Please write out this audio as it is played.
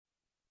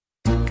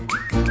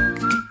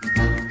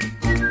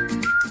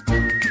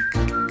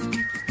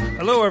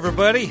Hello,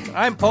 everybody.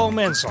 I'm Paul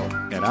Menzel.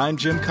 And I'm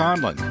Jim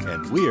Conlon,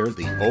 and we're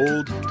the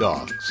Old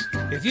Dogs.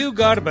 If you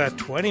got about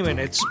 20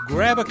 minutes,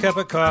 grab a cup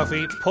of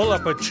coffee, pull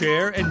up a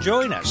chair, and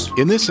join us.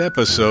 In this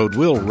episode,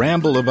 we'll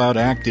ramble about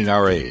acting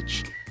our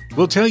age.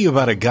 We'll tell you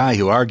about a guy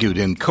who argued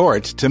in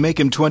court to make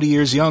him 20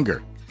 years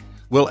younger.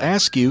 We'll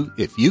ask you,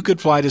 if you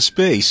could fly to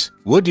space,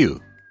 would you?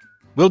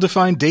 We'll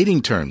define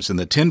dating terms in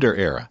the Tinder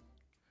era.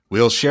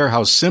 We'll share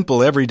how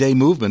simple everyday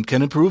movement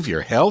can improve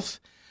your health.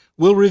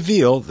 We'll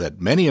reveal that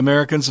many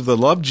Americans of the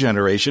Love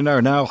generation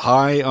are now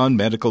high on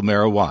medical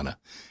marijuana.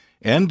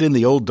 And in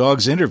the Old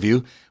Dogs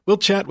interview, we'll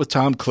chat with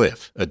Tom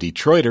Cliff, a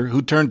Detroiter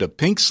who turned a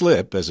pink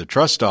slip as a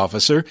trust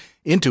officer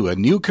into a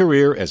new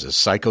career as a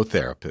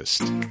psychotherapist.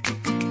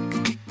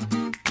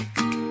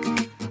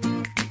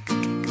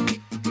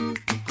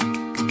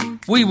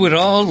 We would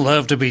all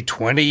love to be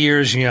 20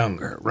 years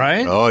younger,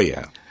 right? Oh,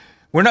 yeah.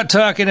 We're not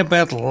talking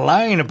about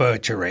lying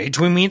about your age.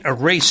 We mean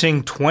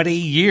erasing 20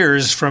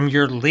 years from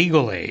your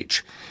legal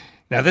age.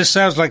 Now, this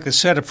sounds like the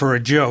setup for a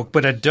joke,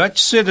 but a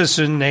Dutch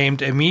citizen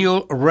named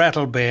Emil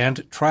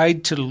Ratelband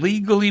tried to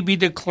legally be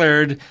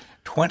declared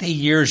 20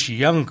 years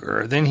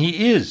younger than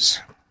he is.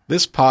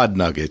 This pod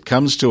nugget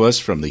comes to us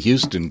from the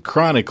Houston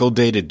Chronicle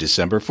dated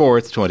December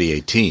 4th,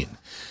 2018.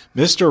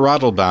 Mr.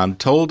 Ratelband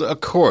told a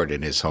court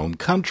in his home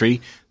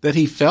country that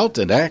he felt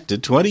and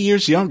acted 20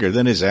 years younger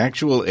than his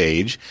actual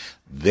age.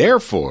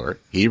 Therefore,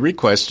 he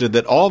requested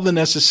that all the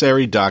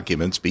necessary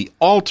documents be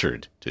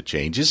altered to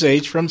change his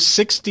age from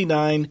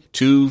 69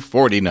 to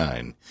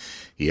 49.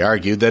 He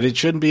argued that it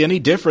shouldn't be any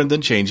different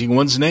than changing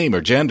one's name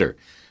or gender.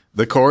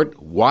 The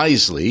court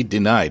wisely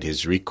denied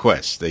his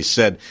request. They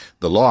said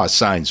the law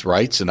assigns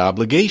rights and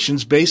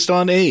obligations based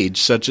on age,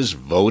 such as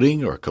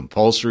voting or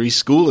compulsory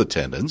school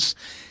attendance.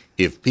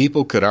 If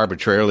people could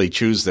arbitrarily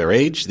choose their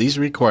age, these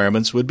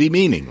requirements would be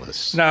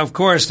meaningless. Now, of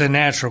course, the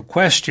natural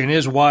question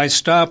is, why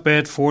stop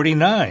at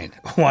 49?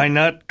 Why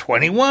not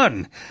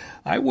 21?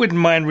 I wouldn't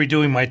mind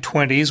redoing my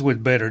 20s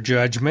with better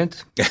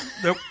judgment.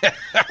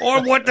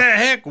 Or what the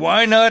heck,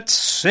 why not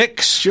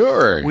 6?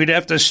 Sure. We'd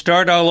have to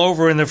start all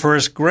over in the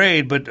first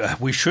grade, but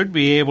we should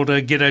be able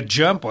to get a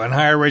jump on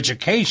higher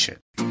education.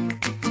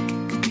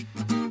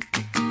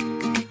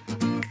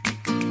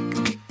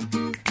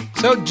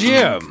 So,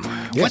 Jim,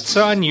 yes. What's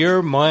on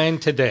your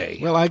mind today?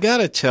 Well, I got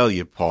to tell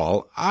you,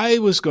 Paul, I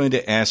was going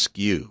to ask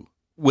you,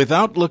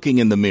 without looking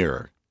in the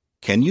mirror,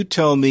 can you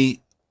tell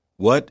me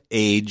what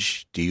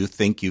age do you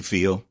think you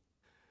feel?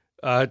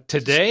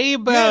 Today,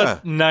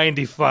 about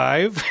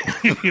 95,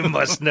 you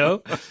must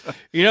know.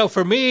 You know,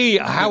 for me,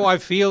 how I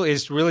feel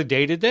is really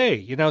day to day.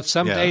 You know,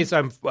 some days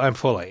I'm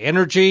full of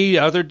energy.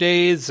 Other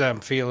days I'm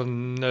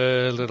feeling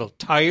a little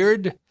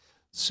tired.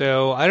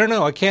 So I don't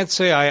know. I can't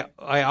say I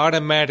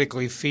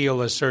automatically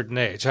feel a certain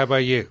age. How about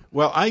you?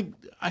 Well, I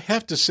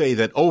have to say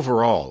that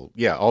overall,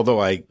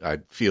 although I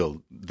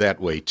feel that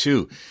way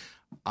too,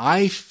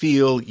 I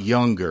feel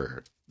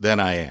younger than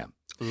I am.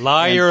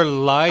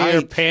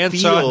 Liar,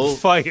 pants on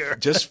fire.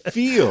 Just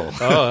feel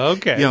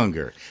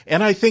younger.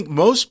 And I think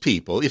most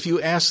people, if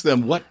you ask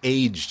them, what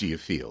age do you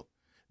feel?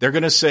 They're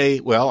going to say,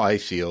 well, I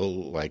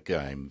feel like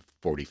I'm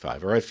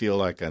 45, or I feel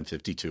like I'm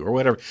 52, or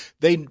whatever.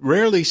 They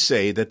rarely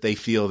say that they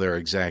feel their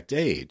exact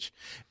age.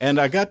 And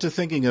I got to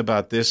thinking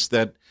about this,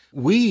 that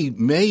we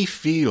may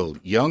feel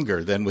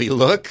younger than we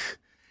look,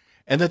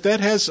 and that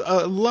has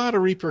a lot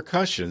of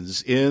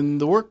repercussions in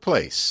the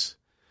workplace.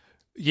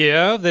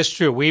 Yeah, that's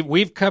true.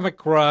 We've come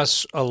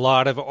across a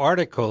lot of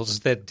articles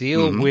that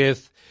deal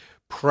with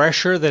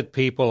pressure that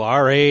people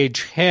our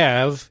age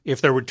have, if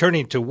they're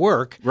returning to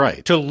work,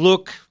 to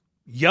look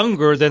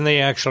younger than they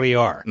actually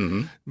are,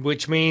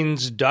 which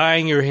means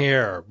dyeing your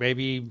hair,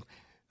 maybe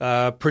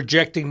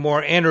projecting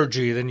more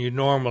energy than you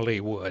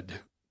normally would,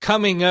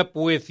 coming up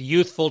with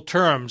youthful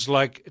terms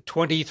like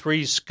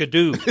 23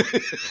 skidoo.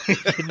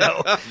 You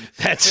know,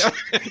 that's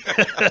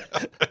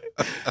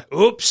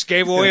oops,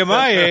 gave away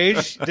my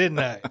age, didn't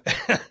I?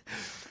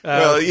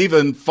 Well,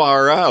 even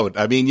far out.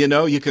 I mean, you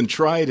know, you can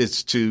try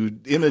to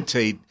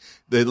imitate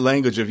the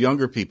language of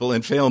younger people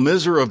and fail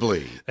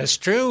miserably. That's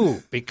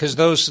true, because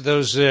those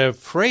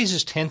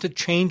phrases tend to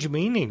change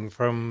meaning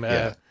from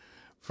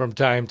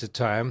time to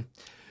time.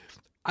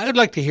 I'd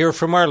like to hear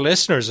from our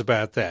listeners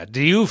about that.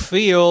 Do you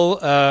feel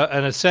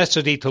a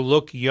necessity to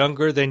look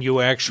younger than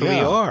you actually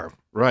are?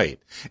 Right.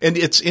 And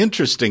it's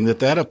interesting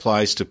that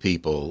applies to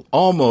people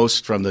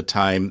almost from the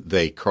time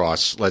they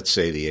cross, let's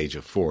say, the age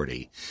of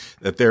 40,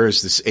 that there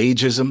is this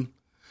ageism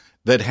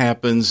that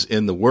happens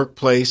in the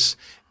workplace,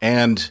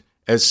 and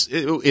as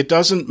it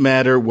doesn't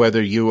matter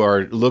whether you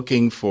are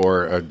looking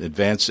for an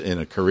advance in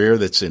a career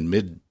that's in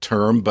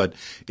midterm, but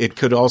it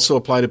could also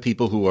apply to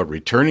people who are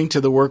returning to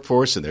the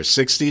workforce in their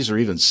 60s or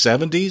even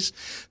 70s,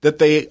 that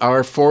they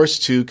are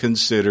forced to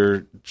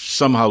consider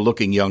somehow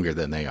looking younger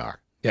than they are.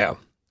 Yeah.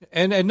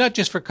 And not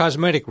just for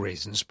cosmetic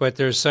reasons, but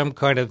there's some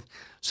kind of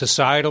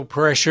societal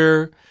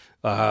pressure,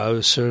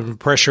 some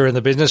pressure in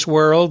the business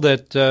world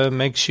that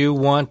makes you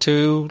want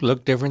to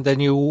look different than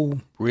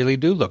you really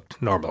do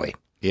look normally.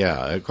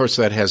 Yeah, of course,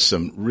 that has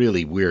some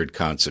really weird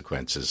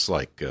consequences,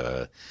 like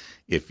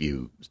if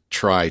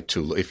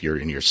you're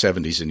in your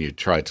 70s and you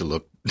try to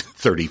look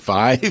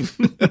 35,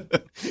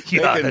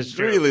 yeah, you can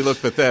really look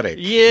pathetic.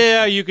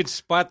 Yeah, you could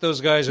spot those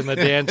guys on the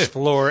dance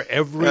floor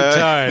every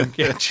time,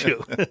 can't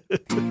you?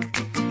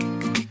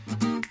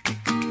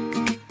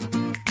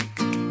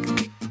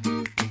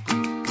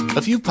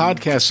 A few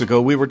podcasts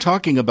ago, we were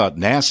talking about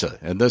NASA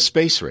and the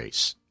space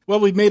race. Well,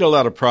 we've made a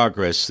lot of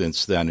progress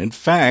since then. In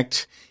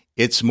fact,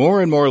 it's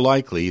more and more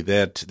likely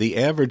that the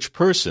average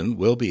person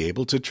will be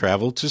able to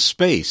travel to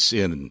space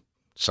in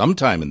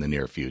sometime in the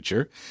near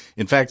future.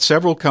 In fact,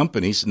 several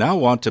companies now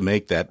want to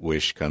make that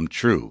wish come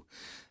true.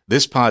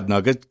 This pod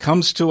nugget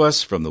comes to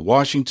us from the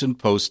Washington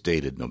Post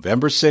dated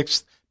November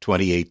 6th,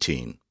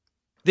 2018.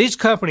 These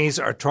companies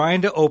are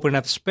trying to open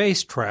up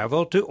space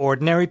travel to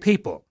ordinary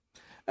people.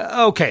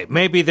 Okay,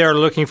 maybe they're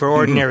looking for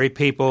ordinary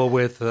people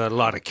with a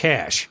lot of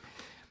cash.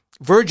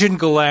 Virgin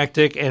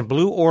Galactic and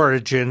Blue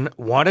Origin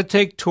want to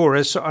take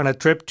tourists on a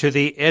trip to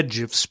the edge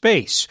of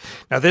space.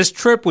 Now, this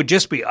trip would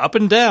just be up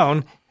and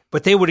down,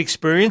 but they would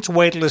experience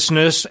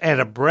weightlessness and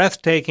a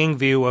breathtaking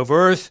view of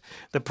Earth.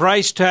 The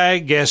price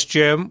tag, guess,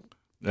 Jim?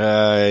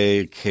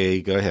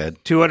 Okay, go ahead.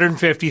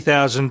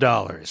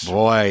 $250,000.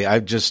 Boy,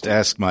 I'd just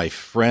ask my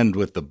friend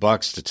with the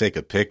bucks to take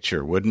a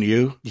picture, wouldn't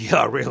you?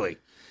 Yeah, really.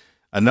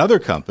 Another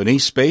company,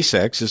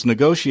 SpaceX, is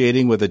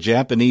negotiating with a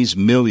Japanese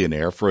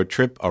millionaire for a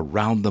trip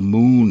around the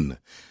moon.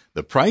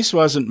 The price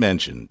wasn't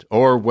mentioned,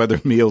 or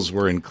whether meals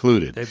were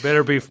included. They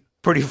better be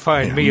pretty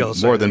fine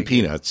meals. More than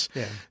peanuts.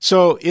 Yeah.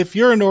 So if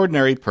you're an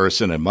ordinary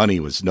person and money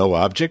was no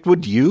object,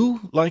 would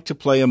you like to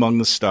play among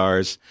the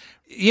stars?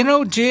 You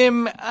know,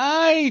 Jim,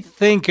 I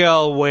think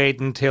I'll wait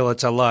until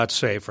it's a lot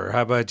safer.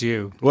 How about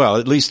you? Well,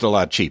 at least a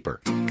lot cheaper.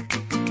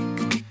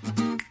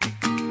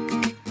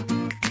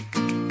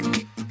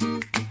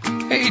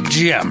 Hey,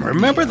 Jim,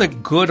 remember the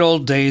good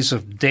old days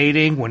of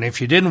dating when if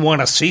you didn't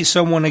want to see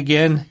someone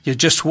again, you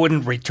just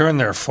wouldn't return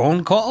their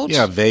phone calls?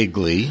 Yeah,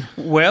 vaguely.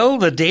 Well,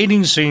 the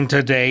dating scene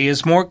today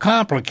is more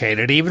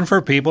complicated, even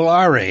for people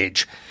our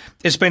age.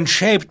 It's been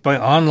shaped by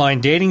online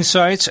dating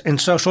sites and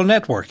social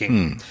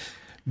networking.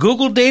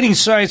 Google dating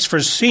sites for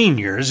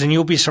seniors, and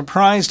you'll be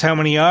surprised how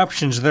many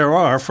options there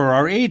are for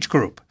our age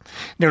group.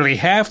 Nearly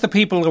half the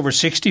people over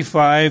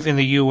 65 in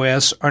the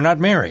U.S. are not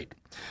married.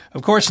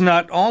 Of course,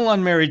 not all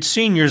unmarried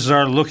seniors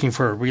are looking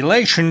for a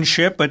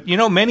relationship, but,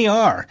 many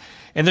are,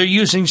 and they're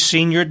using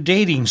senior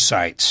dating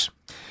sites.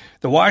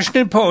 The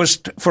Washington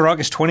Post for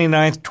August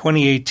 29,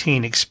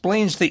 2018,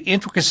 explains the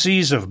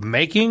intricacies of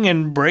making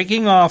and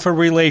breaking off a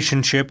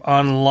relationship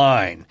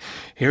online.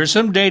 Here's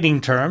some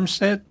dating terms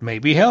that may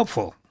be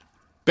helpful.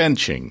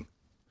 Benching.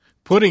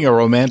 Putting a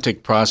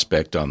romantic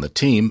prospect on the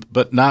team,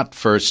 but not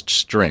first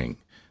string.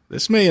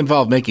 This may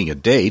involve making a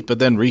date, but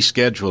then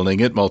rescheduling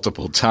it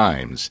multiple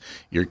times.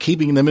 You're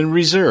keeping them in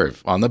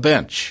reserve, on the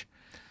bench.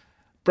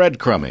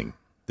 Breadcrumbing.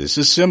 This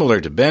is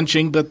similar to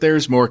benching, but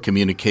there's more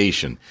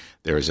communication.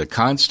 There is a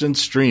constant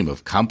stream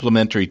of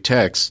complimentary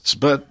texts,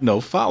 but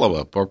no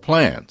follow-up or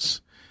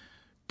plans.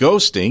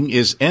 Ghosting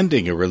is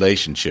ending a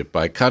relationship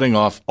by cutting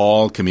off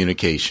all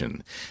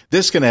communication.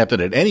 This can happen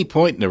at any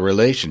point in a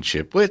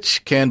relationship,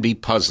 which can be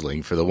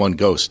puzzling for the one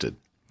ghosted.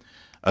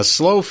 A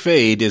slow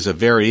fade is a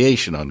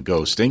variation on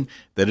ghosting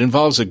that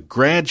involves a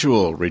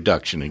gradual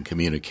reduction in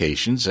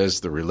communications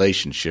as the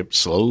relationship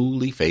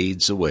slowly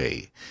fades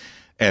away.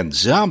 And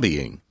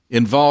zombieing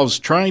involves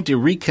trying to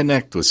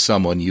reconnect with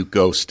someone you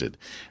ghosted.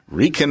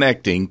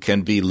 Reconnecting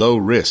can be low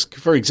risk,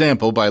 for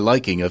example, by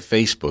liking a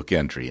Facebook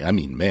entry. I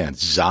mean, man,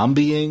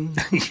 zombieing?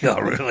 Yeah,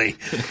 really.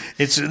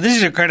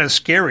 These are kind of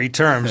scary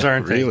terms,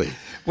 aren't they? Really?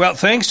 Well,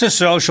 thanks to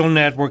social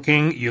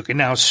networking, you can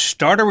now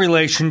start a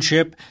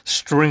relationship,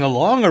 string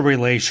along a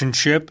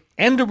relationship,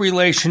 end a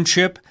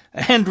relationship,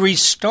 and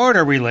restart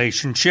a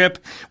relationship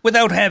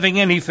without having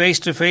any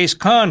face-to-face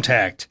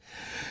contact.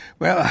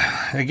 Well,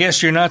 I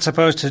guess you're not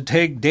supposed to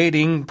take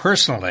dating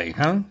personally,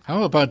 huh?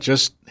 How about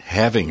just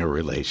having a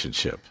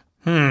relationship?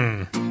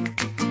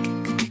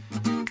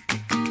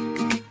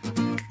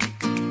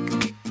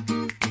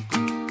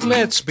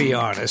 Let's be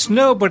honest.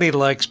 Nobody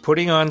likes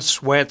putting on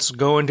sweats,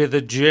 going to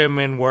the gym,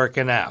 and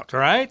working out,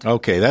 right?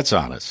 Okay, that's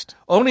honest.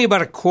 Only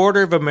about a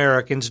quarter of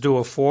Americans do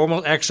a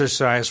formal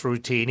exercise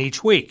routine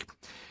each week.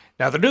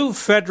 Now, the new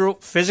federal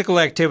physical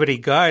activity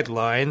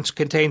guidelines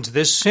contains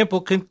this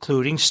simple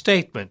concluding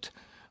statement: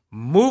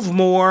 move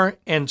more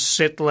and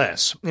sit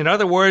less. In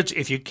other words,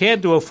 if you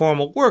can't do a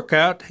formal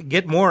workout,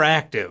 get more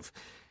active.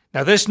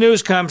 Now, this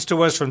news comes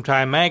to us from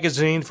Time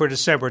Magazine for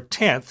December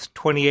 10th,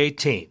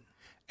 2018.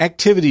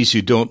 Activities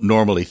you don't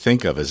normally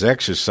think of as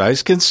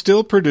exercise can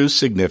still produce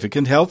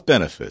significant health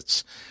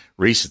benefits.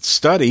 Recent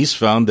studies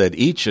found that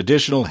each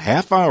additional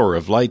half hour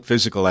of light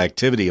physical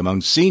activity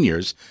among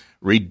seniors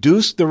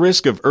reduced the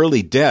risk of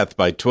early death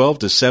by 12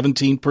 to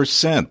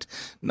 17%.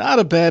 Not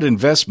a bad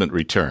investment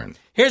return.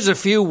 Here's a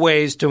few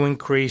ways to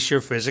increase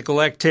your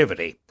physical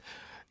activity.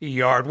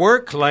 Yard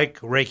work, like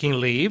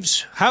raking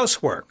leaves.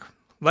 Housework,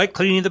 like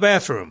cleaning the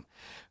bathroom.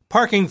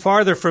 Parking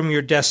farther from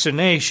your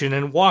destination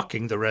and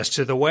walking the rest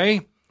of the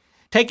way.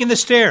 Taking the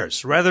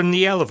stairs rather than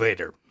the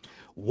elevator.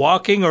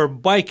 walking or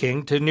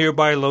biking to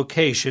nearby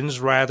locations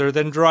rather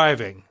than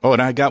driving. Oh,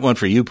 and I got one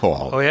for you,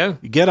 Paul. Oh, yeah?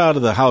 You get out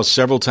of the house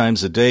several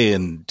times a day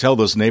and tell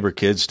those neighbor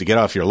kids to get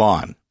off your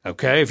lawn.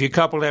 Okay, if you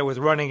couple that with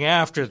running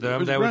after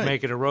them, that would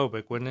make it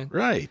aerobic, wouldn't it?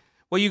 Right.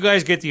 Well, you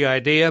guys get the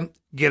idea.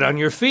 Get on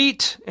your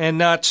feet and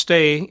not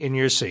stay in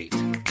your seat.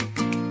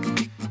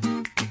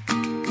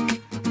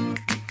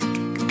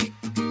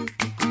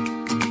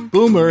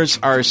 Boomers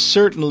are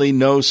certainly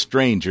no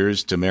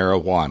strangers to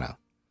marijuana.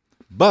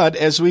 But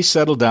as we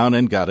settled down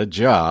and got a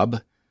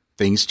job,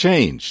 things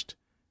changed,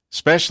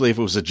 especially if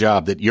it was a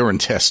job that urine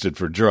tested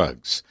for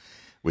drugs.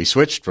 We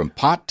switched from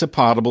pot to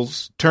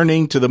potables,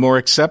 turning to the more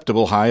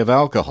acceptable high of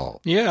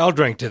alcohol. Yeah, I'll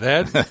drink to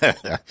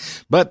that.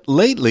 But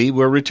lately,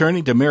 we're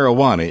returning to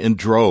marijuana in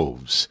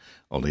droves.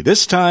 Only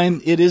this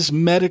time, it is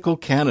medical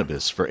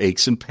cannabis for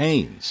aches and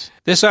pains.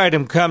 This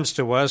item comes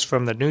to us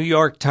from the New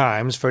York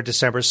Times for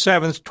December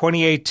 7th,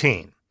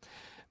 2018.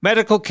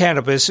 Medical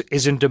cannabis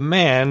is in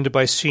demand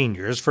by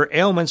seniors for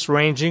ailments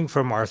ranging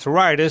from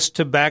arthritis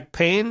to back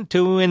pain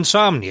to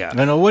insomnia.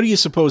 I know. What do you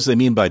suppose they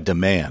mean by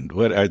demand?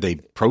 What are they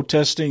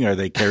protesting? Are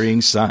they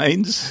carrying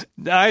signs?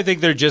 I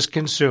think they're just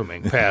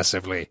consuming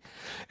passively.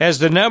 As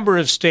the number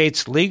of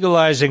states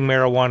legalizing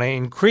marijuana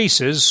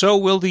increases, so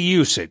will the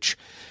usage.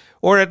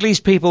 Or at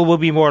least people will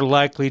be more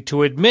likely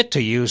to admit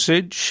to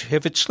usage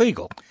if it's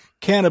legal.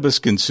 Cannabis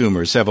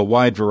consumers have a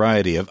wide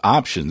variety of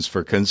options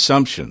for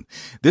consumption.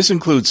 This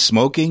includes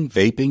smoking,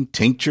 vaping,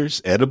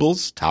 tinctures,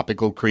 edibles,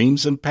 topical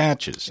creams, and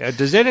patches.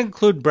 Does that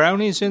include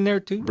brownies in there,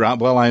 too?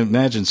 Well, I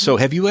imagine so.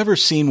 Have you ever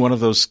seen one of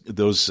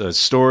those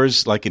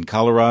stores like in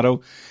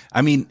Colorado?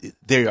 I mean,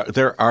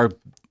 there are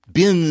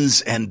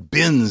bins and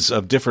bins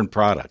of different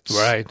products.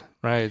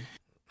 Right.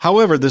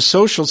 However, the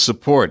social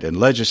support and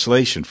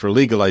legislation for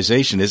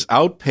legalization is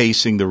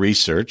outpacing the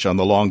research on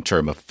the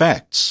long-term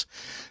effects.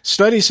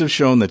 Studies have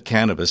shown that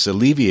cannabis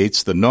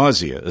alleviates the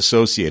nausea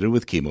associated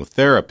with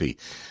chemotherapy,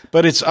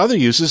 but its other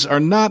uses are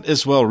not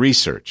as well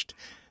researched.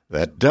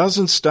 That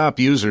doesn't stop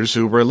users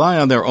who rely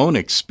on their own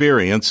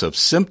experience of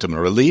symptom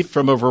relief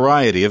from a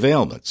variety of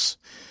ailments.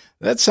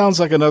 That sounds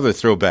like another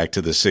throwback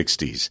to the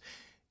 60s.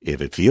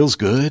 If it feels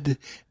good,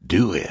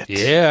 do it.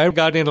 Yeah, I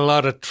got in a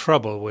lot of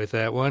trouble with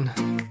that one.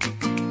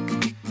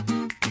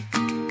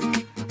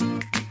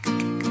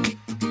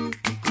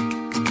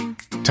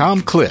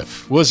 Tom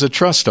Cliff was a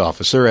trust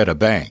officer at a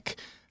bank.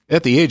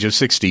 At the age of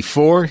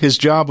 64, his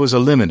job was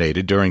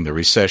eliminated during the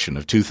recession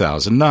of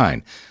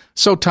 2009.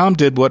 So Tom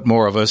did what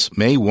more of us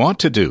may want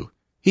to do.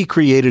 He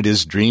created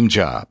his dream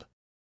job.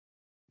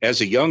 As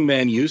a young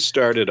man, you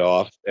started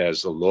off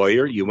as a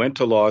lawyer. You went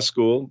to law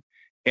school,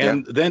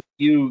 and then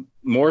you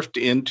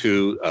morphed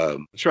into a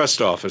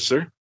trust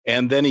officer.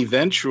 And then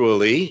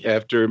eventually,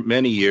 after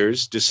many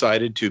years,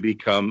 decided to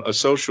become a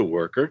social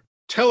worker.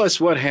 Tell us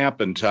what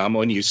happened, Tom,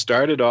 when you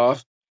started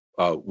off.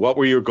 What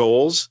were your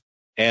goals,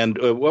 and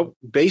what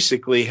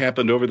basically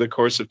happened over the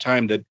course of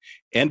time that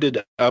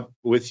ended up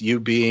with you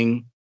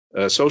being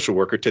a social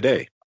worker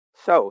today?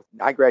 So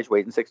I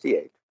graduated in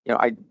 68.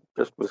 I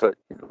just was a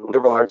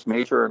liberal arts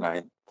major, and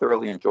I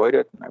thoroughly enjoyed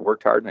it. And I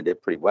worked hard, and I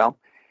did pretty well.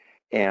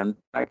 And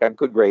I got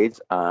good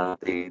grades on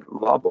the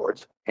law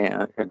boards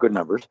and good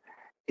numbers.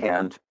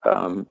 And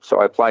so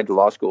I applied to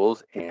law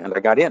schools, and I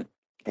got in.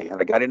 And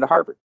I got into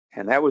Harvard.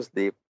 And that was,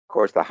 of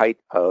course, the height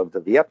of the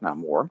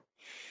Vietnam War.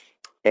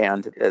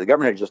 And the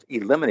government had just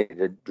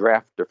eliminated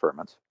draft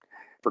deferments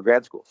for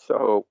grad school.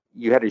 So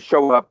you had to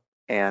show up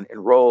and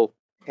enroll,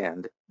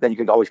 and then you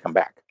could always come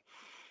back.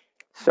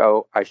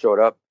 So I showed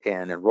up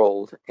and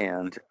enrolled,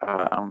 and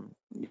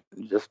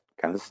just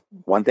kind of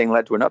one thing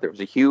led to another. It was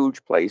a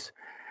huge place,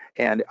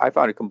 and I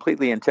found it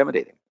completely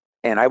intimidating.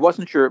 And I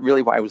wasn't sure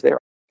really why I was there.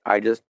 I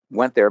just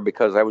went there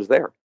because I was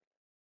there.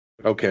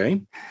 Okay.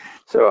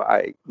 So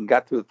I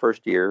got through the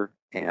first year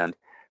and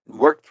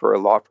worked for a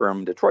law firm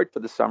in Detroit for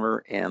the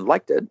summer and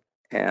liked it.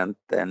 And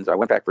then I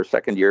went back for a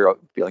second year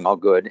feeling all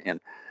good and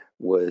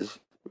was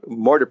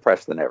more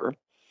depressed than ever.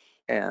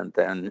 And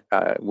then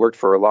worked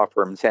for a law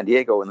firm in San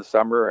Diego in the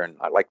summer, and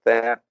I liked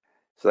that.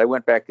 So I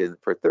went back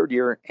for a third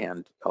year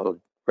and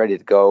ready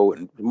to go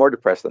and more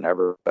depressed than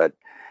ever. But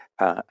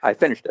I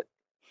finished it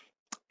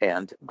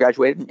and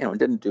graduated,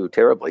 didn't do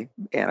terribly.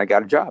 And I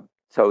got a job.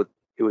 So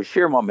it was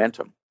sheer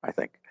momentum, I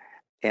think.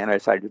 And I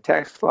decided to do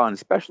tax law, and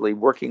especially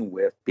working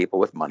with people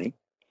with money.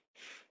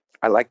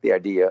 I liked the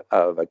idea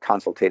of a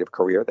consultative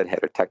career that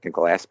had a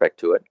technical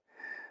aspect to it.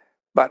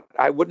 But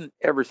I wouldn't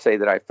ever say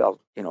that I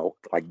felt,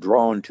 like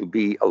drawn to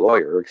be a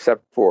lawyer,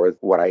 except for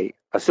what I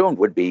assumed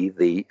would be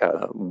the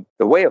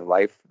way of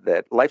life,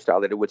 that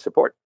lifestyle that it would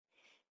support.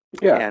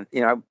 Yeah. And,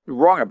 I'm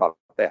wrong about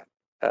that.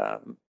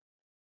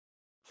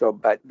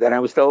 But then I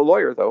was still a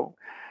lawyer, though.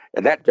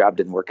 And that job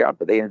didn't work out,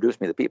 but they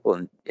introduced me to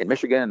people in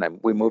Michigan,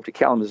 and we moved to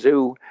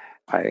Kalamazoo.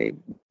 I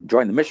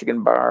joined the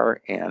Michigan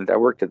bar, and I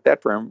worked at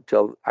that firm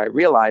till I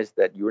realized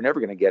that you were never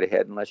going to get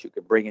ahead unless you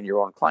could bring in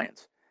your own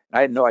clients. And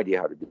I had no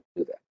idea how to do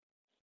that.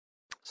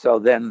 So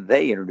then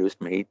they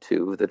introduced me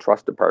to the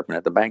trust department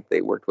at the bank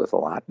they worked with a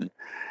lot, and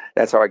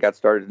that's how I got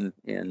started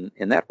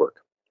in that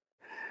work.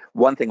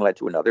 one thing led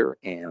to another,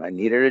 and I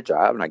needed a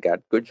job, and I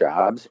got good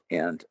jobs,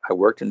 and I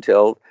worked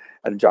until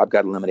a job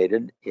got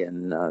eliminated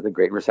in the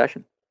Great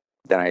Recession.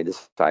 Then I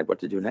decided what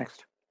to do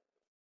next.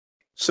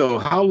 So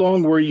how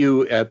long were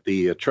you at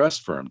the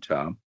trust firm,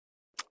 Tom?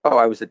 Oh,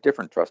 I was at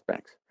different trust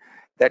banks.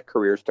 That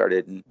career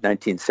started in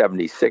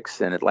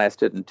 1976, and it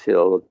lasted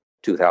until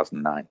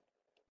 2009.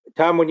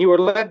 Tom, when you were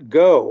let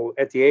go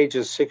at the age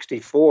of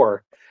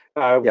 64,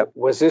 Yep.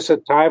 was this a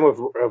time of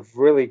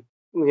really,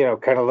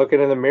 kind of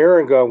looking in the mirror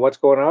and going, what's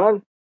going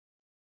on?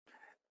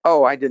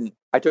 Oh, I didn't.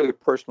 I took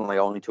it personally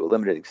only to a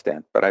limited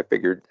extent, but I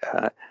figured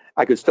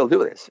I could still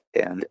do this.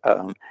 And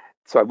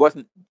so I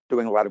wasn't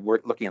doing a lot of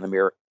work looking in the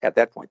mirror at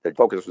that point. The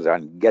focus was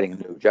on getting a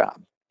new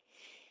job.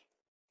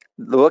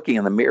 The looking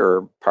in the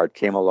mirror part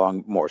came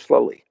along more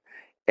slowly.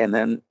 And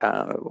then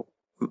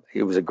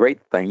it was a great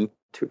thing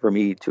for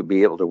me to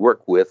be able to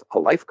work with a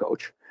life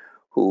coach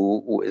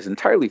who is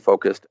entirely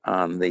focused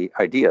on the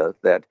idea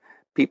that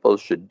people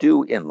should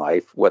do in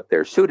life what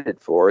they're suited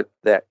for,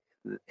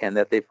 and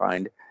that they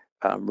find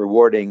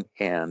rewarding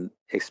and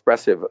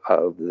expressive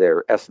of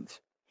their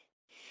essence.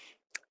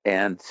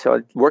 And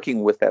so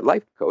working with that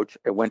life coach,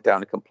 I went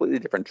down a completely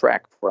different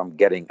track from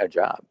getting a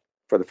job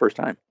for the first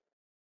time.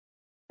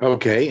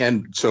 Okay.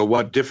 And so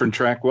what different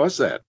track was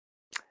that?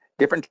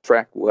 Different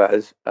track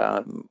was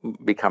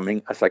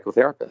becoming a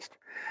psychotherapist.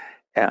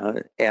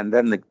 And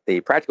then the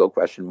practical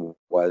question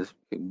was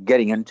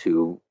getting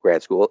into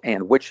grad school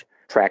and which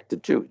track to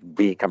do,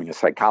 becoming a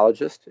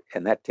psychologist,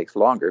 and that takes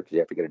longer because you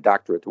have to get a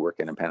doctorate to work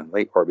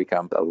independently, or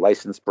become a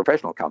licensed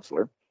professional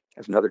counselor.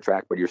 That's another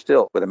track, but you're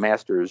still, with a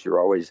master's, you're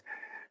always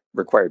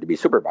required to be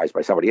supervised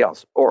by somebody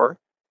else. Or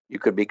you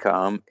could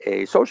become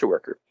a social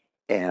worker.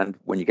 And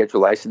when you get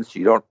your license,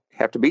 you don't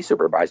have to be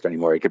supervised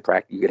anymore. You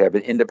could have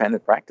an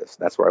independent practice.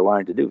 That's what I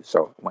wanted to do.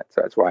 So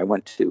that's why I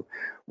went to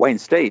Wayne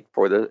State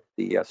for the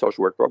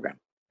social work program.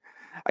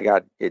 I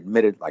got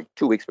admitted like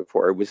 2 weeks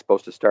before it was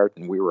supposed to start,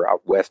 and we were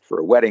out west for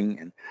a wedding.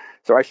 And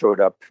so I showed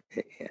up,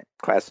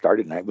 class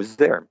started, and I was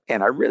there.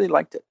 And I really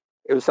liked it.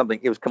 It was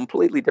a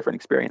completely different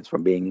experience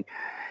from being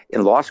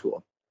in law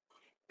school.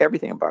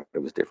 Everything about it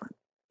was different.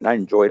 And I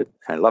enjoyed it.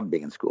 I loved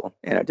being in school,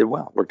 and I did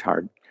well, worked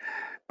hard.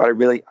 But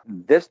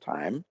this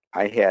time,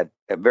 I had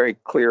a very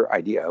clear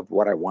idea of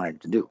what I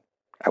wanted to do.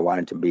 I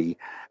wanted to be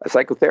a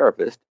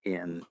psychotherapist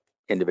in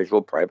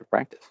individual private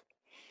practice.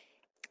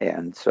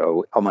 And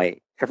so all my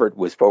effort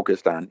was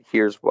focused on,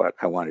 here's what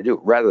I want to do,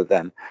 rather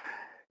than,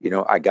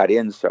 I got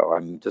in, so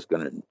I'm just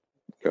going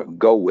to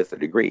go with a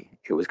degree.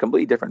 It was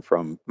completely different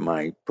from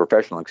my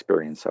professional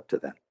experience up to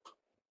then.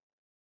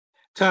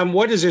 Tom,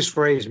 what does this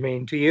phrase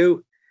mean to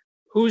you?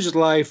 Whose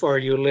life are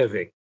you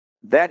living?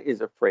 That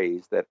is a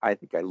phrase that I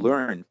think I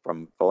learned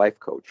from the life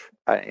coach,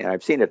 and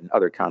I've seen it in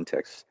other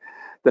contexts.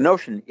 The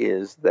notion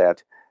is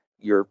that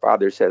your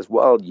father says,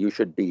 well, you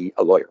should be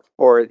a lawyer,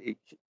 or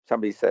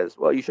somebody says,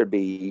 well, you should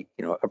be,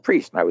 a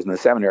priest. And I was in the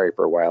seminary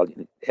for a while,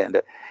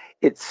 and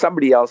it's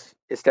somebody else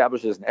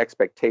establishes an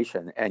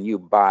expectation, and you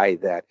buy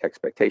that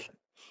expectation,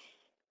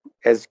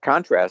 as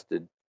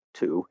contrasted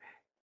to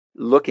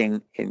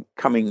looking and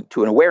coming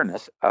to an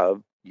awareness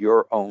of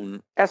your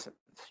own essence,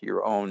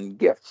 your own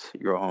gifts,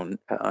 your own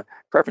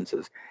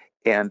preferences,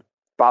 and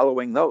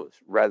following those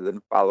rather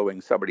than following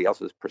somebody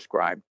else's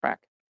prescribed track.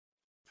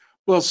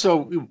 Well,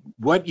 so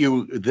what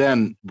you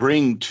then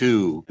bring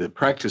to the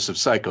practice of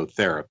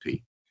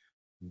psychotherapy,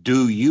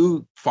 do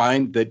you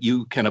find that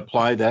you can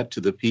apply that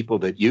to the people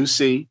that you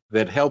see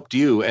that helped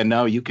you, and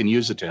now you can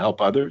use it to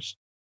help others?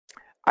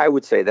 I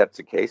would say that's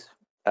the case.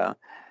 I'm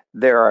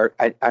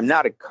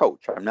not a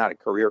coach. I'm not a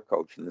career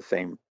coach in the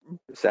same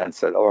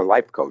sense, or a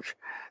life coach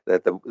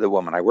that the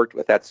woman I worked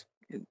with. That's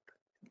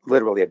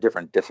literally a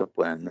different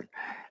discipline,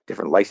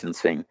 different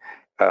licensing.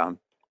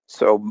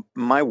 So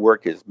my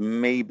work is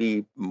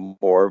maybe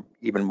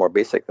even more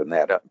basic than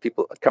that.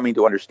 People coming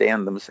to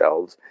understand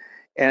themselves.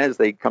 And as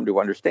they come to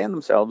understand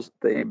themselves,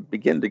 they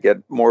begin to get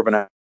more of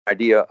an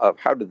idea of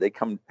how did they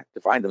come to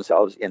find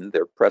themselves in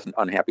their present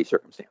unhappy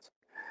circumstance.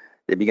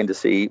 They begin to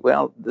see,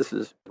 well, this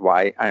is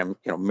why I'm,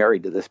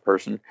 married to this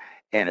person,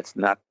 and it's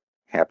not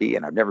happy,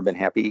 and I've never been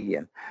happy,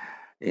 and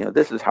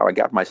this is how I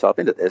got myself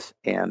into this,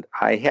 and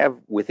I have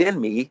within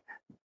me,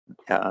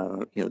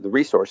 the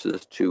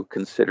resources to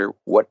consider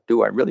what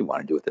do I really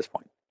want to do at this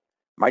point.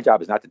 My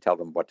job is not to tell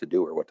them what to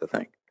do or what to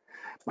think.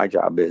 My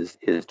job is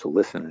to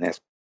listen and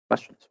ask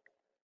questions.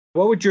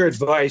 What would your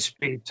advice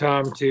be,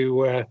 Tom,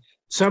 to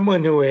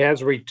someone who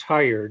has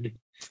retired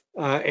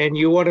and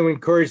you want to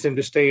encourage them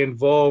to stay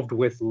involved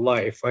with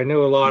life? I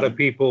know a lot of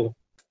people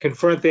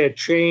confront that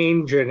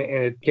change, and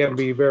it can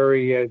be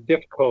very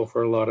difficult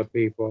for a lot of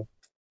people.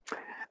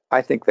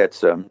 I think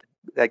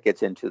that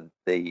gets into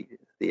the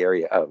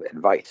area of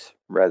advice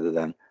rather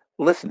than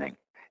listening,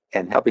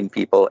 and helping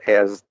people,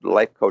 as the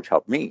life coach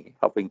helped me,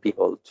 helping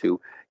people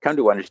to come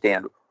to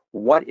understand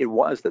what it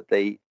was that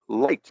they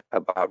liked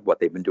about what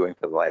they've been doing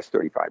for the last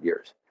 35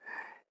 years.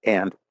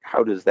 And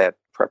how does that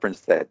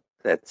preference, that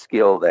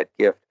skill, that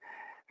gift,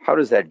 how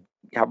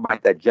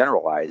might that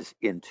generalize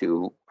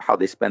into how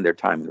they spend their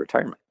time in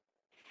retirement?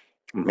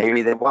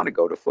 Maybe they want to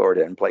go to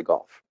Florida and play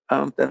golf.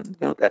 Then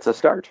that's a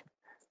start.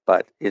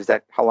 But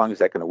how long is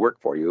that going to work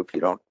for you if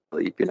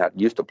you're not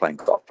used to playing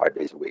golf 5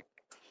 days a week?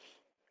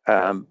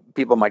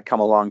 People might come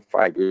along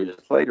 5 years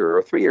later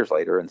or 3 years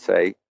later and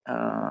say,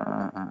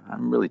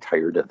 I'm really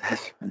tired of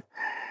this.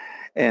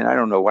 And I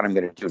don't know what I'm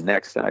going to do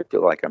next. And I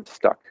feel like I'm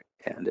stuck.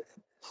 And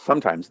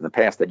sometimes in the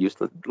past, that used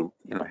to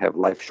have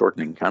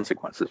life-shortening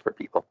consequences for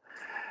people.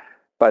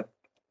 But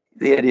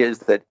the idea is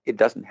that it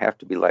doesn't have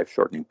to be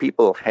life-shortening.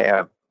 People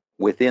have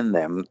within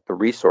them the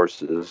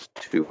resources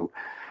to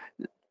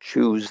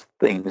choose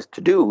things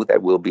to do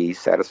that will be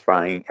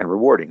satisfying and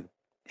rewarding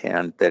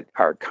and that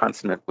are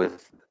consonant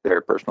with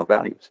their personal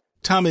values.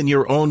 Tom, in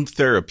your own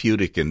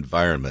therapeutic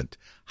environment,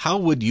 how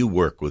would you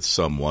work with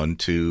someone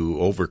to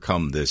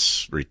overcome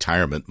this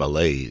retirement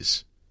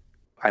malaise?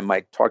 I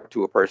might talk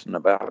to a person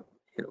about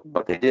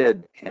what they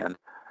did and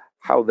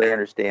how they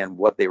understand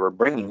what they were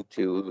bringing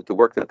to the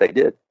work that they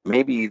did.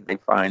 Maybe they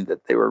find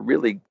that they were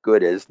really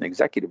good as an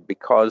executive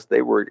because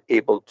they were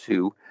able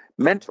to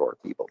mentor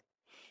people.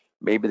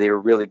 Maybe they were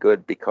really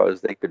good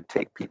because they could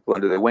take people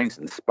under their wings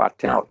and spot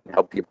talent and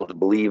help people to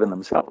believe in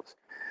themselves.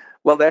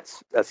 Well,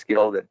 that's a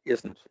skill that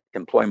isn't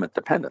employment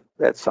dependent.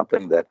 That's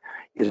something that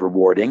is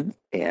rewarding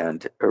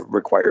and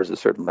requires a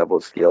certain level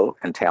of skill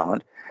and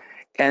talent.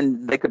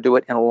 And they could do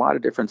it in a lot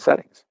of different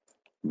settings.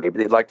 Maybe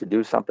they'd like to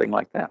do something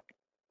like that.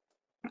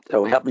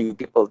 So helping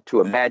people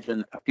to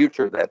imagine a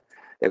future that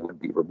would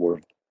be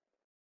rewarding.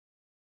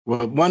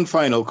 Well, one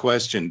final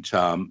question,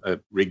 Tom,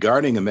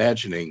 regarding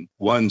imagining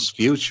one's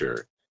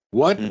future.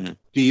 What do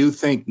you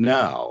think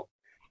now?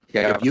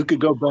 Yeah. If you could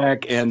go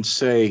back and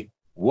say,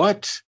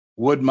 what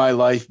would my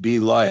life be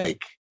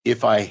like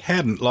if I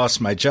hadn't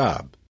lost my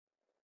job?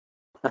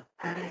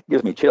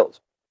 Gives me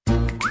chills.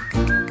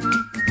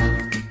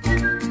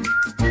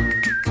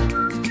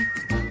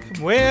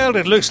 Well,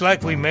 it looks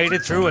like we made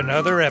it through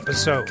another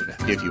episode.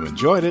 If you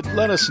enjoyed it,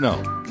 let us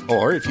know.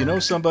 Or if you know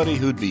somebody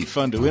who'd be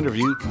fun to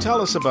interview,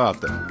 tell us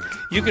about them.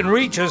 You can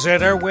reach us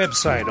at our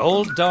website,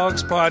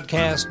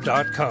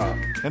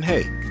 olddogspodcast.com. And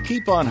hey,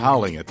 keep on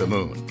howling at the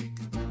moon.